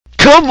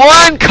Come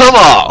on, come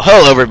on!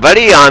 Hello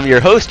everybody, I'm your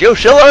host,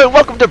 Yoshilla, and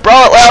welcome to Brawl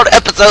Out Loud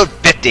episode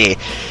 50.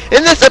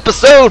 In this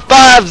episode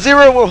 50,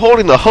 we're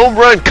holding the Home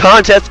Run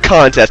Contest.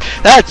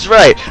 That's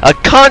right, a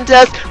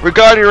contest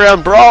regarding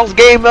around Brawl's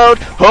game mode,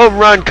 Home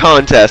Run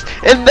Contest.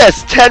 In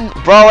this, 10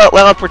 Brawl Out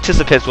Loud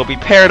participants will be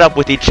paired up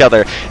with each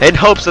other in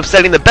hopes of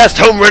setting the best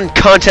Home Run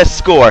Contest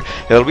score.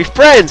 It'll be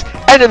friends,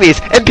 enemies,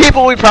 and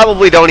people we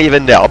probably don't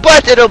even know,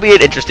 but it'll be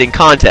an interesting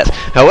contest.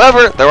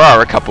 However, there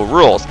are a couple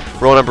rules.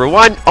 Rule number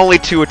 1, only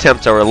 2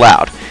 attempts are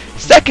allowed.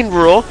 Second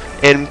rule,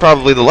 and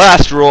probably the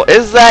last rule,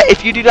 is that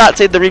if you do not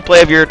save the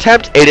replay of your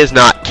attempt, it is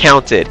not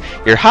counted.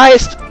 Your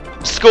highest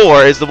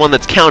score is the one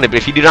that's counted, but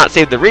if you do not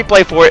save the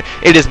replay for it,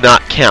 it does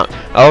not count.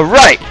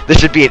 Alright, this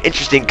should be an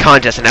interesting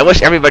contest, and I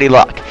wish everybody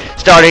luck.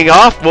 Starting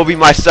off will be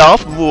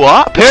myself,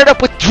 Mua, paired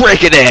up with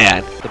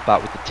Drakeadan. The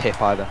bat with the tip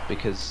either,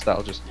 because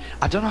that'll just...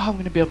 I don't know how I'm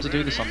going to be able to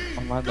do this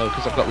online though,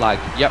 because I've got lag.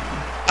 Yep.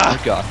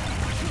 Oh god.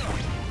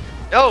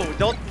 No,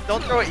 don't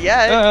throw it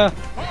yet.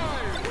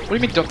 What do you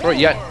mean don't throw it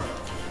yet?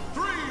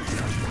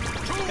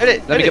 Hit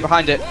it. Let me get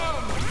behind it.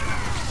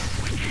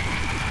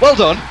 Well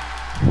done.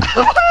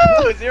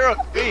 0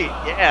 feet,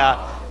 yeah.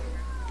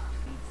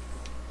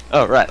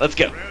 Alright, let's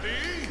go.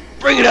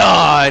 Bring it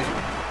on!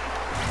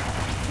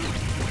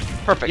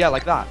 Perfect. Yeah,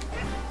 like that.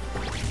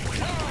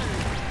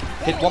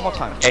 Hit one more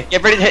time. Okay,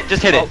 get ready to hit,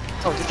 just hit it.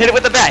 Oh, Just hit it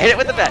with the bat, hit it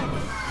with the bat.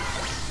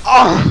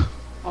 Oh!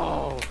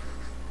 Oh.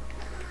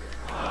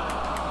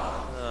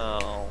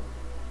 Oh.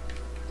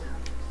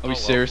 Are we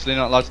seriously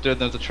not allowed to do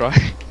another try?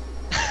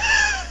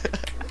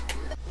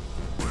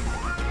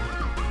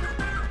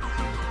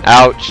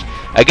 Ouch.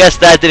 I guess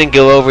that didn't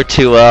go over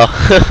too well.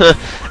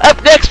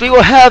 Up next we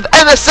will have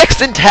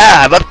MS6 and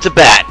Tab up to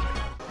bat.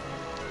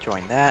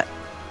 Join that.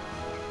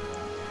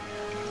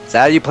 Is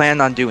that how you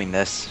plan on doing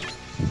this?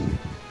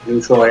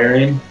 Neutral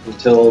airing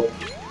until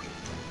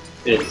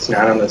it's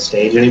not on the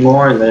stage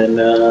anymore, and then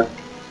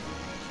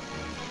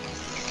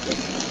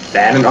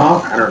bat it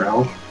off? I don't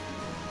know.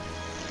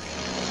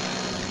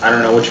 I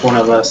don't know which one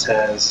of us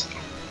has...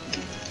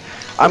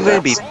 I'm going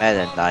to be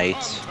Meta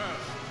Knight.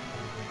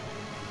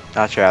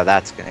 Not sure how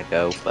that's going to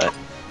go, but...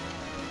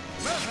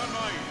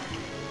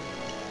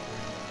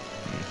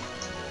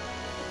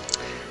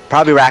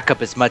 Probably rack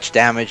up as much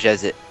damage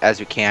as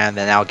we can,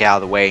 then I'll get out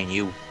of the way and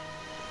you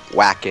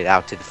whack it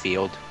out to the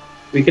field.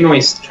 We can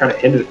always try to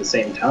hit it at the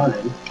same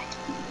time.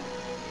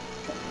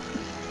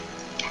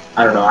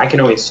 I don't know, I can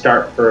always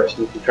start first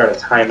and we can try to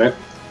time it.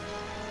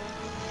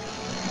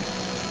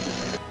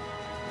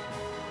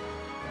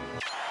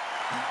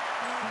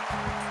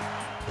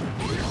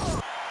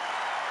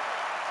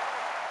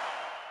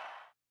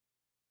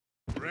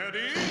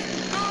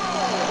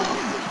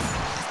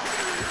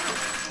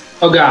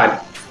 Oh god.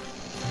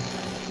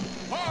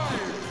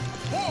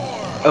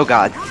 Oh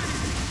god.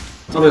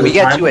 Oh, We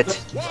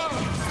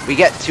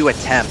get two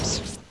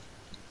attempts.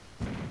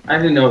 I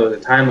didn't know there was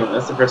a time limit.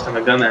 That's the first time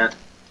I've done that.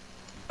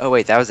 Oh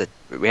wait,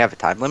 we have a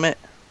time limit?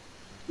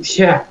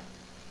 Yeah.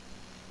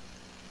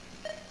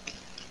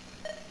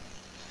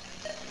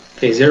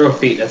 Okay, 0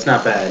 feet. That's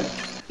not bad.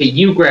 Hey,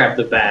 you grab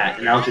the bat,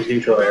 and I'll just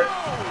neutral air.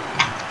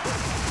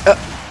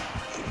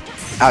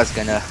 I was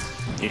gonna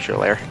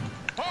neutral air.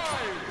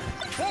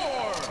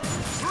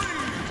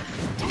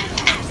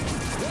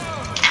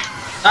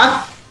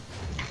 Ah!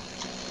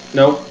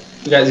 Nope.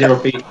 We got 0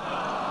 feet.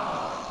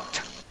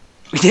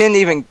 We didn't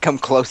even come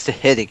close to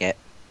hitting it.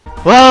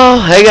 Well,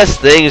 I guess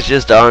things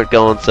just aren't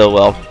going so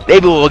well.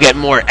 Maybe we'll get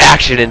more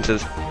action in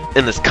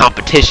this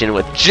competition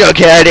with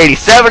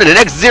Jughead87 and the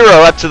next 0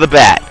 up to the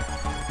bat.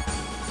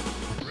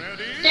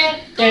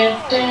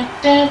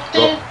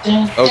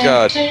 Oh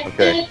god,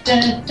 okay.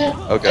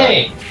 Oh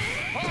god.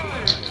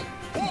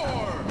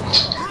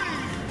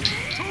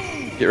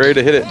 Get ready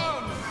to hit it.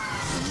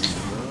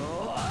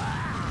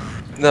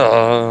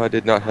 No, I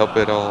did not help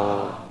at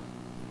all.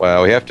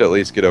 Wow, we have to at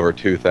least get over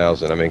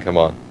 2,000. I mean, come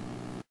on.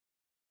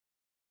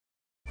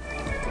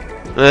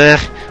 Well,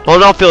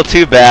 don't feel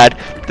too bad.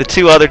 The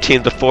 2 other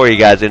teams before you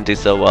guys didn't do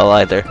so well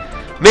either.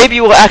 Maybe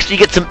we'll actually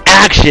get some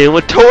action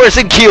with Taurus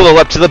and Kilo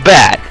up to the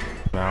bat.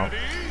 Out.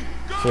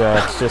 So yeah,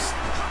 let's just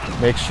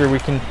make sure we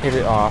can hit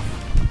it off.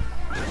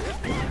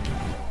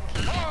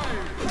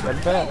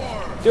 Not bad.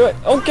 Do it.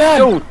 Oh god!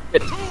 No.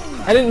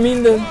 I didn't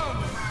mean to.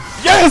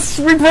 Yes!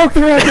 We broke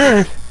the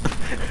record!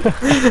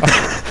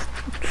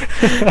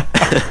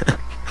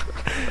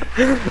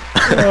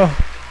 Oh.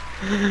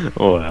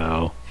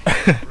 Wow.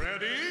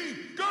 Ready,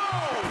 go!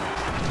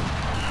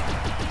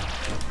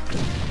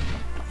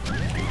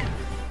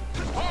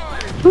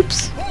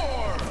 Oops.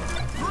 4,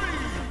 3,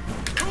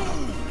 2,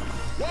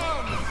 1.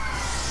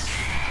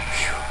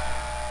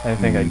 I didn't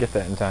think I'd get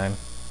that in time.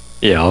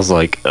 Yeah, I was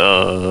like,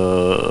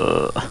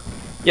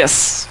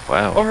 yes!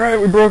 Wow. Alright,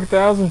 we broke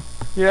 1,000.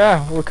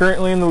 Yeah, we're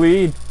currently in the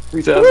lead.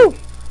 3,000.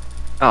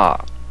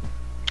 Ah,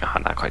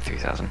 not quite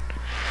 3,000.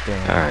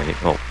 Alright,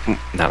 well,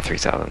 not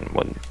 3,000.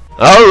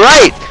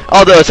 Alright!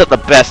 Although it's not the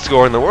best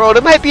score in the world,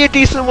 it might be a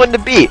decent one to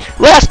beat.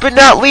 Last but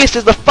not least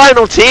is the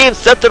final team,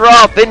 set it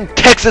off in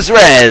Texas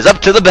Rez, up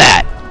to the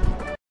bat.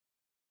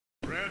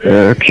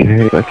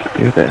 Okay, let's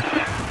do this.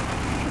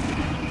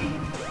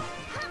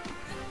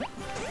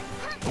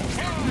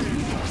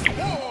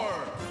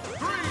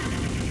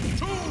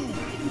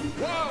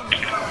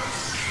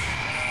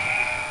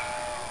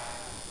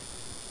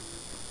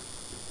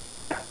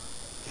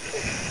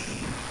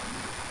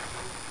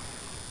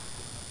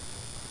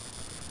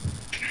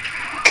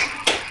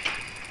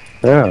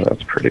 Yeah,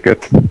 that's pretty good.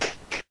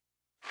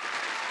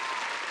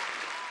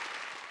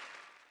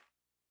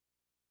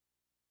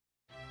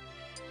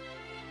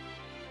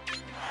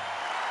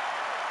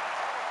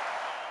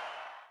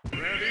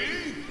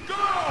 Ready, go!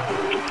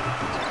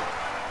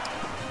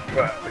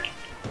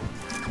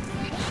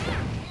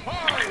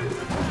 5,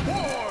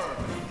 4,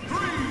 3,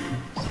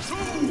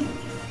 2,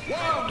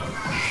 1.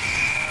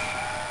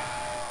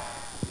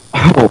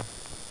 Oh,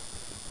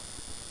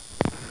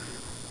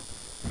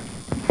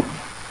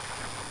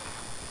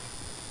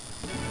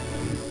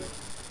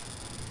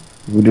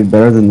 We did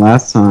better than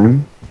last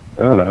time.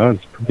 oh, that was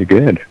pretty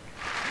good.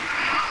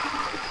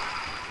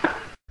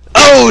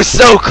 Oh,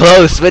 so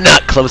close, but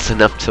not close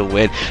enough to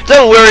win.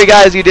 Don't worry,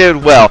 guys, you did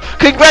well.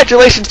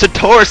 Congratulations to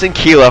Taurus and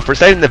Kilo for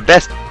setting the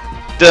best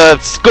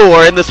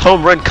score in this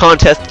home run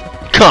contest.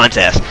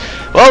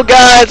 Well,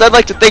 guys, I'd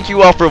like to thank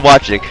you all for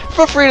watching.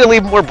 Feel free to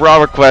leave more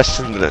Brawl requests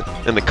in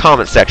the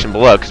comment section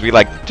below, because we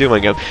like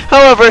doing them.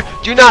 However,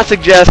 do not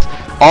suggest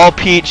all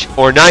Peach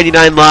or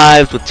 99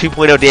 lives with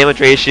 2.0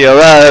 damage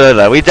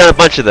ratio. We've done a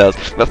bunch of those.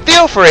 But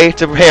feel free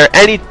to pair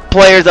any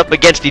players up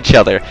against each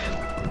other.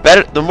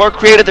 The more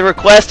creative the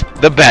request,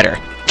 the better.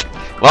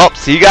 Well,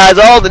 see you guys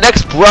all in the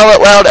next Brawl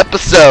Out Loud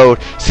episode.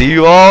 See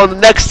you all in the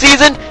next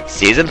season,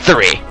 Season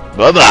 3.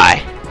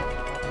 Bye-bye.